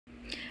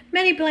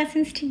Many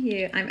blessings to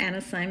you. I'm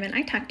Anna Simon.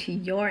 I talk to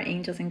your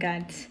angels and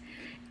guides,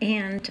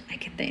 and I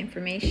get the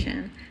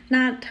information.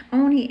 Not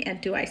only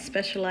do I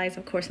specialize,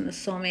 of course, in the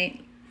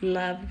soulmate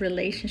love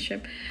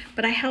relationship,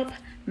 but I help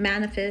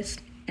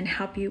manifest and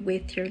help you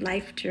with your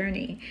life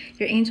journey.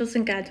 Your angels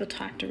and guides will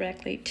talk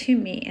directly to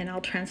me, and I'll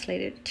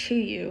translate it to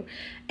you.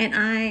 And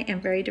I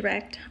am very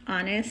direct,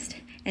 honest,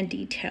 and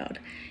detailed.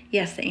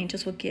 Yes, the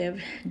angels will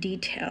give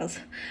details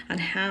on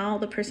how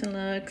the person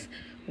looks,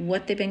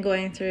 what they've been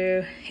going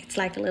through. It's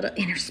like a little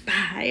inner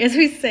spy, as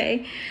we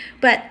say.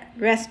 But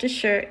rest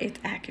assured, it's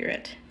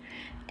accurate.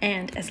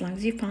 And as long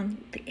as you follow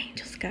the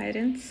angel's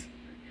guidance,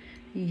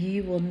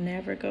 you will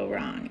never go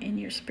wrong in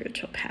your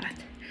spiritual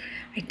path.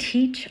 I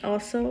teach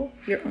also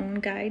your own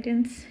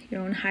guidance,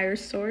 your own higher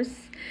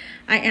source.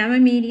 I am a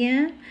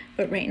medium,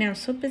 but right now I'm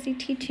so busy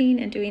teaching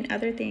and doing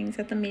other things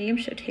that the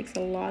mediumship takes a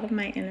lot of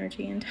my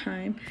energy and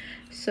time.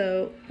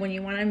 So when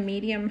you want a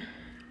medium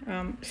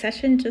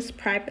session, just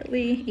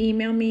privately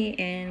email me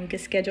and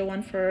schedule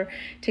one for,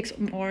 takes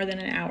more than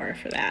an hour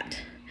for that.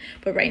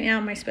 But right now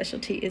my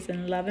specialty is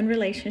in love and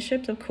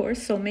relationships, of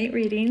course, soulmate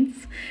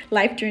readings,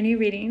 life journey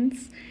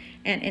readings,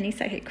 and any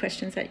psychic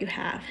questions that you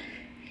have.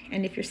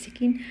 And if you're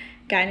seeking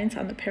guidance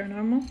on the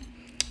paranormal,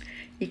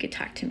 you could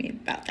talk to me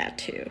about that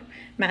too.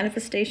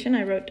 Manifestation,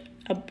 I wrote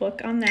a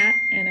book on that,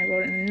 and I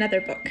wrote another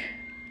book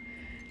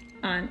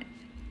on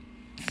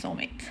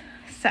soulmates.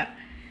 So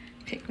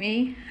pick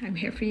me. I'm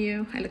here for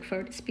you. I look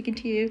forward to speaking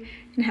to you,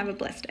 and have a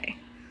blessed day.